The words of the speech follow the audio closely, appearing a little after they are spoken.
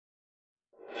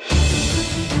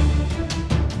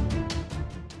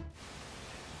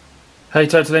Hey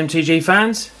TOTALmtg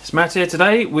fans, it's Matt here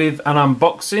today with an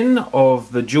unboxing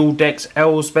of the Duel decks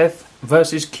Elspeth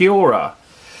versus Kiora.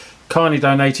 Kindly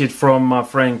donated from my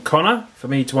friend Connor for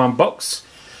me to unbox,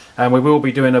 and we will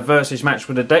be doing a versus match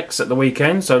with the decks at the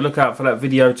weekend, so look out for that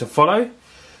video to follow.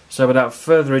 So without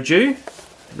further ado,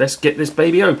 let's get this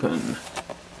baby open.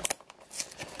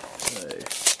 So,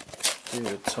 do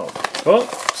the top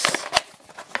box.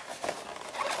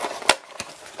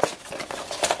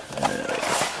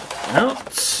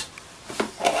 Out.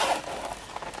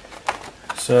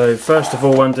 So first of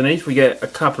all, underneath we get a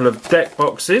couple of deck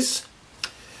boxes.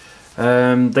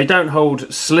 They don't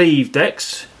hold sleeve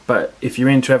decks, but if you're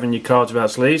into having your cards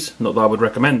without sleeves, not that I would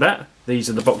recommend that, these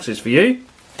are the boxes for you.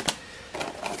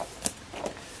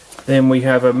 Then we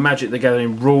have a Magic the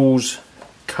Gathering rules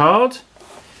card,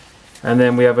 and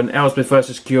then we have an Elspeth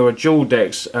versus Kiora dual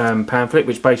decks pamphlet,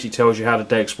 which basically tells you how the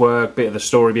decks work, a bit of the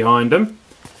story behind them.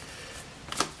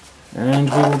 And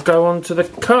we will go on to the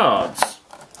cards.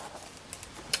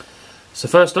 So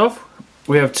first off,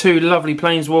 we have two lovely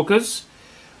Planeswalkers.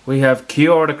 We have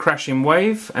Kiora the Crashing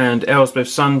Wave and Elspeth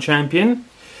Sun Champion.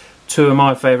 Two of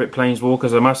my favourite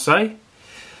Planeswalkers, I must say.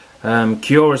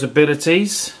 Kiora's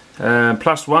abilities,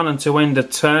 +1 until end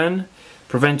of turn.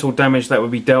 Prevent all damage that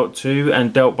would be dealt to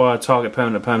and dealt by a target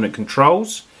permanent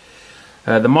controls.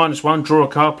 The -1, draw a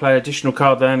card, play additional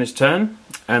card down this turn.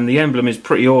 And the emblem is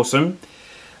pretty awesome.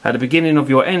 At the beginning of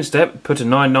your end step, put a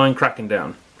 9/9 Kraken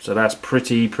down. So that's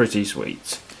pretty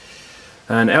sweet.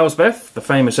 And Elspeth, the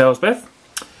famous Elspeth.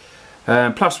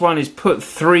 +1 is put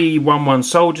 3 1/1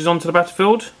 soldiers onto the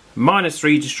battlefield.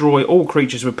 -3, destroy all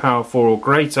creatures with power 4 or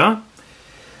greater.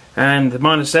 And the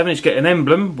 -7 is get an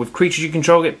emblem with creatures you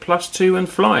control get +2 and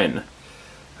flying.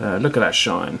 Look at that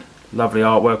shine. Lovely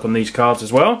artwork on these cards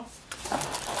as well.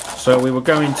 So we will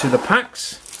go into the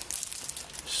packs.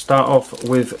 Start off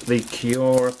with the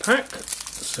Kiora pack.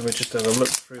 So we'll just have a look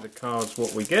through the cards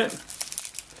what we get.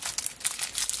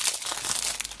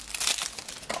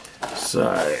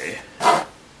 So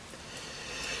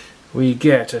we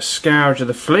get a Scourge of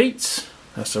the Fleet,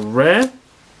 that's a rare.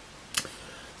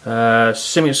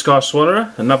 Simic Sky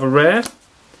Swallower, another rare.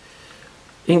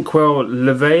 Inkwell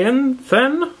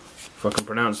Leviathan, if I can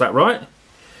pronounce that right.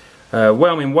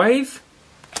 Whelming Wave.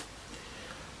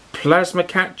 Plasm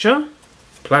Catcher.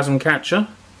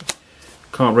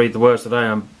 Can't read the words today,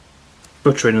 I'm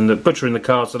butchering the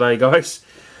cards today, guys.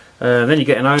 Then you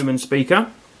get an Omen Speaker.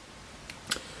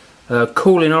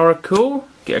 Calling Oracle,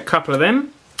 get a couple of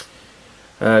them.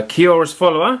 Kiora's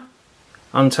Follower,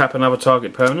 untap another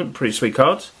target permanent, pretty sweet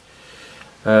cards.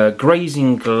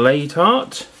 Grazing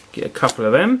Gladeheart, get a couple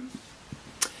of them.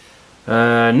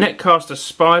 Netcaster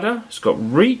Spider, it's got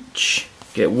Reach,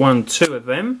 get 1, 2 of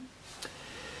them.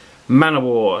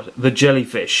 Manowar, the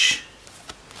Jellyfish,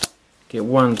 get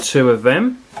 1, 2 of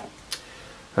them.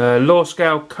 Law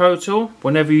Scale Kotal,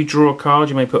 whenever you draw a card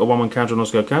you may put a 1/1 counter on Law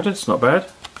Scale counter, it's not bad.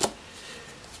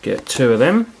 Get 2 of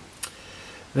them.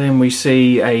 Then we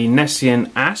see a Nessian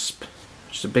Asp,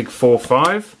 which is a big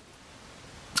 4/5.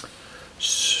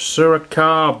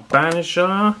 Surakar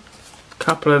Banisher,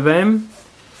 couple of them.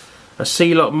 A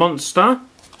Sealot Monster.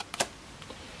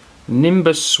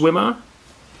 Nimbus Swimmer.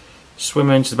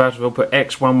 Swimmer into the battlefield, put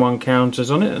X 1/1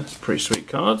 counters on it. That's pretty sweet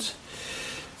cards.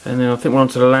 And then I think we're on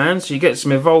to the land. So you get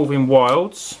some Evolving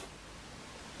Wilds.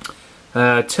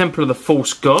 Temple of the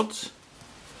False Gods.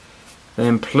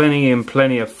 Then plenty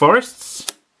of forests.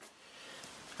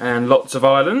 And lots of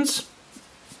islands.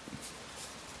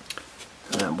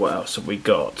 And what else have we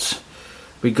got?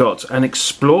 We got an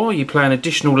Explore. You play an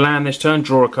additional land this turn,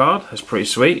 draw a card. That's pretty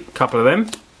sweet. A couple of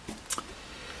them.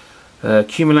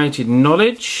 Accumulated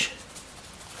Knowledge.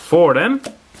 4 of them.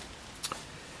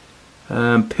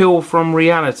 Pill from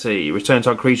Reality. Return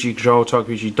target creature you control, target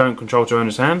creature you don't control to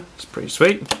owner's hand. It's pretty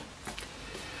sweet.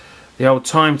 The old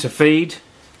Time to Feed.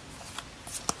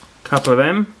 Couple of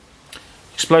them.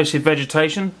 Explosive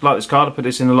Vegetation. Like this card, I put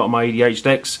this in a lot of my EDH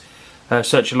decks.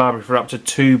 Search your library for up to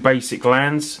 2 basic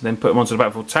lands, then put them onto the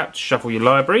battlefield tapped, shuffle your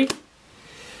library.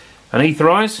 An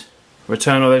Aetherize.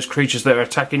 Return all those creatures that are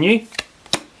attacking you.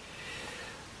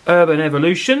 Urban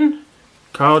Evolution.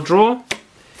 Card draw.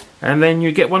 And then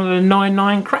you get one of the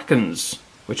 9/9 Krakens,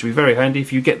 which will be very handy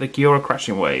if you get the Kiora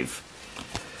Crashing Wave.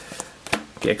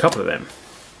 Get a couple of them.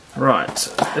 Right,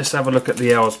 let's have a look at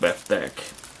the Elspeth deck.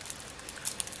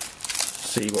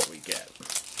 See what we get.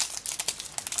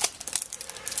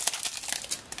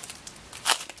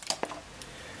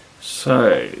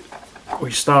 So,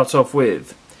 we start off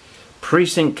with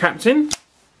Precinct Captain.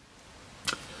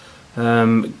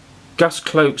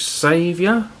 Gustcloak's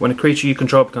Saviour. When a creature you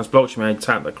control becomes blocked, you may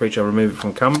tap that creature and remove it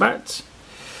from combat.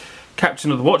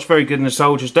 Captain of the Watch, very good in the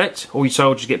soldiers deck. All your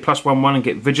soldiers get +1/1 and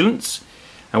get vigilance,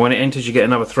 and when it enters you get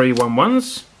another 3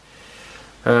 1/1s.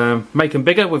 Make them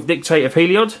bigger with Dictate of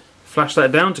Heliod. Flash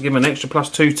that down to give them an extra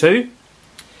 +2/2.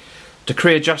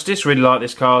 Decree of Justice, really like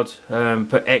this card.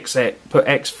 Put X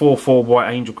 4/4 white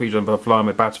angel creature on flying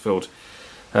with battlefield.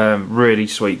 Really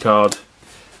sweet card.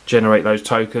 Generate those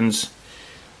tokens.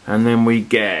 And then we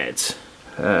get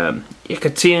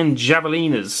Yucatecan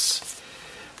Javelinas.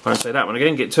 Won't say that one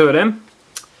again, get 2 of them.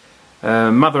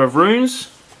 Mother of Runes.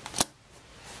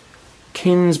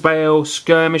 Kinsbale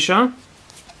Skirmisher.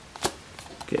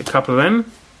 Get a couple of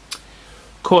them.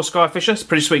 Core Skyfisher, it's a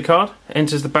pretty sweet card.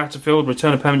 Enters the battlefield,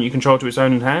 return a permanent you control to its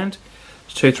own in hand.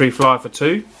 It's 2/3 flyer for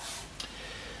 2.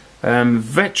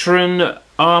 Veteran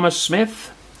Armour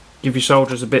Smith. Give your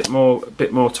soldiers a bit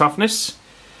more toughness.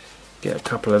 Get a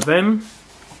couple of them.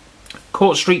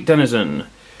 Court Street Denizen.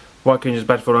 White creatures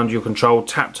battlefield under your control.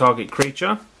 Tap target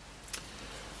creature.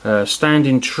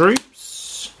 Standing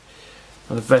Troops.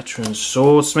 The Veteran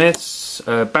Swordsmiths.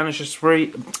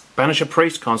 Banisher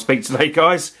Priest. Can't speak today,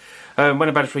 guys. When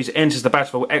a Banisher Priest enters the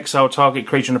battlefield, exile target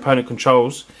creature an opponent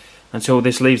controls until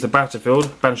this leaves the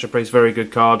battlefield. Banisher Priest, very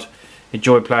good card.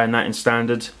 Enjoy playing that in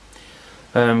standard.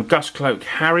 Gustcloak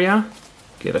Harrier.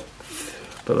 Get a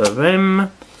couple of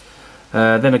them.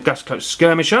 Then a Gustcloak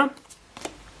Skirmisher.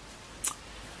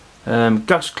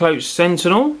 Gustcloak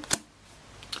Sentinel.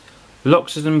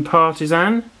 Loxodon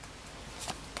Partisan.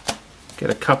 Get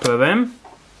a couple of them.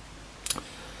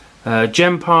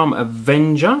 Gempalm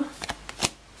Avenger.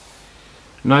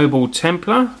 Noble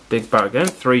Templar. Big bow again.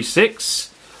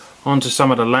 3/6. Onto some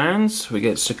of the lands. We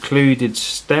get Secluded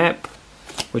Steppe,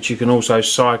 which you can also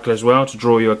cycle as well to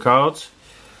draw you a card.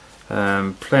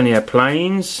 Plenty of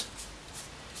planes.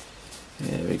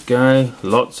 There we go.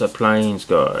 Lots of planes,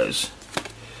 guys.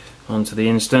 Onto the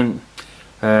instant.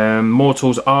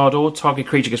 Mortal's Ardor. Target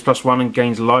creature gets +1 and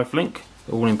gains lifelink.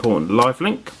 All important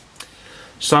lifelink.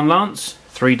 Sunlance.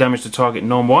 3 damage to target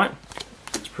non-white.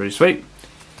 That's pretty sweet.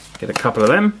 Get a couple of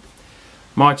them.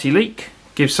 Mighty Leak.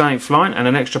 Gives something flying and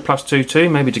an extra +2/2,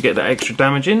 maybe to get that extra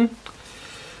damage in.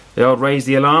 The old Raise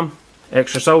the Alarm.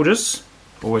 Extra soldiers.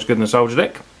 Always good in the soldier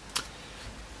deck.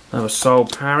 Another Soul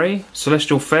Parry.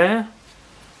 Celestial Fair.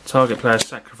 Target player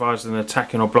sacrifices an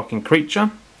attacking or blocking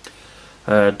creature.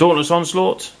 Dauntless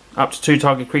Onslaught. Up to 2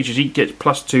 target creatures each get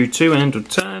 +2/2 and end of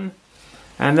turn.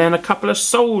 And then a couple of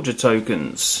soldier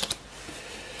tokens.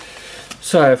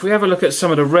 So if we have a look at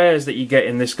some of the rares that you get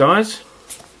in this, guys.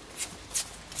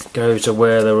 Go to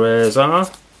where the rares are.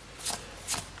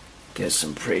 Get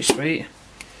some pretty sweet.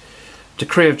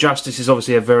 Decree of Justice is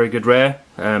obviously a very good rare.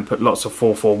 Put lots of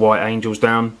 4/4 white angels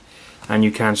down. And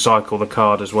you can cycle the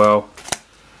card as well.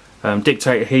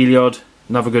 Dictator Heliod,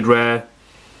 another good rare.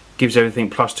 Gives everything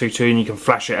 +2/2 and you can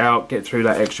flash it out. Get through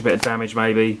that extra bit of damage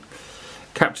maybe.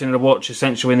 Captain of the Watch,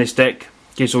 essential in this deck.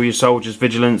 Gives all your soldiers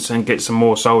vigilance and get some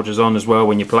more soldiers on as well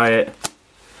when you play it.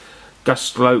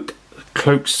 Gustcloak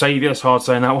Saviour, it's hard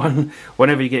saying that one.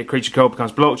 Whenever you get a creature card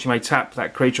becomes blocked, you may tap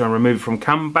that creature and remove it from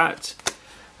combat.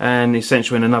 And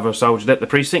essential in another soldier deck, the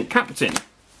Precinct Captain.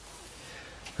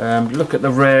 Look at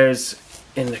the rares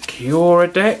in the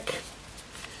Kiora deck.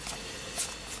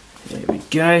 There we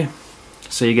go.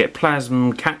 So you get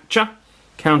Plasm Catcher.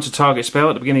 Counter target spell.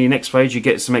 At the beginning of your next phase you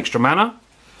get some extra mana.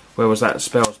 Where was that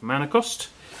spell's mana cost?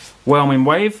 Whelming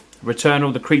Wave. Return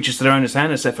all the creatures to their owner's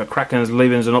hand except for Krakens,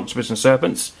 Levins and Octopus and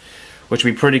Serpents. Which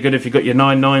would be pretty good if you've got your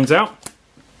 9/9s out.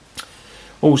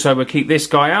 Also we'll keep this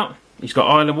guy out. He's got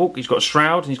Island Walk, he's got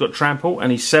Shroud, and he's got Trample,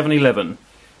 and he's 7/11.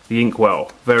 The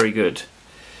Inkwell. Very good.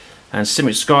 And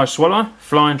Simic Sky Swallower.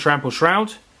 Flying Trample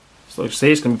Shroud. So you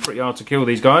see it's going to be pretty hard to kill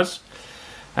these guys.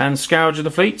 And Scourge of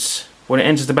the Fleets. When it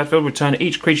enters the battlefield, return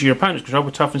each creature your opponents control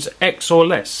with toughness X or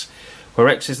less, where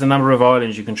X is the number of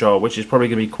islands you control, which is probably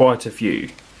going to be quite a few.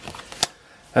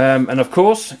 And of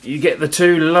course, you get the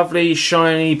 2 lovely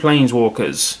shiny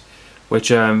Planeswalkers,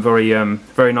 which are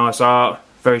very nice art,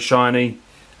 very shiny,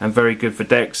 and very good for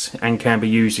decks, and can be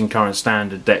used in current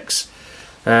standard decks.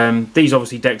 These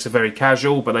obviously decks are very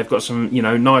casual, but they've got some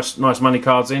nice money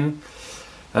cards in.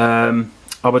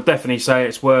 I would definitely say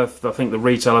it's worth, I think the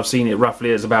retail I've seen it roughly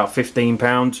is about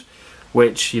 £15,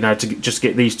 which, to just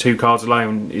get these 2 cards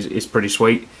alone is pretty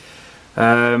sweet.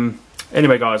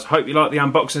 Anyway guys, hope you like the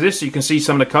unboxing of this so you can see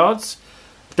some of the cards.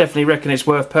 Definitely reckon it's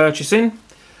worth purchasing.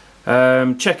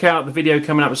 Check out the video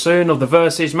coming up soon of the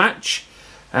Versus match,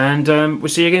 and we'll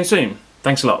see you again soon.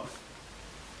 Thanks a lot.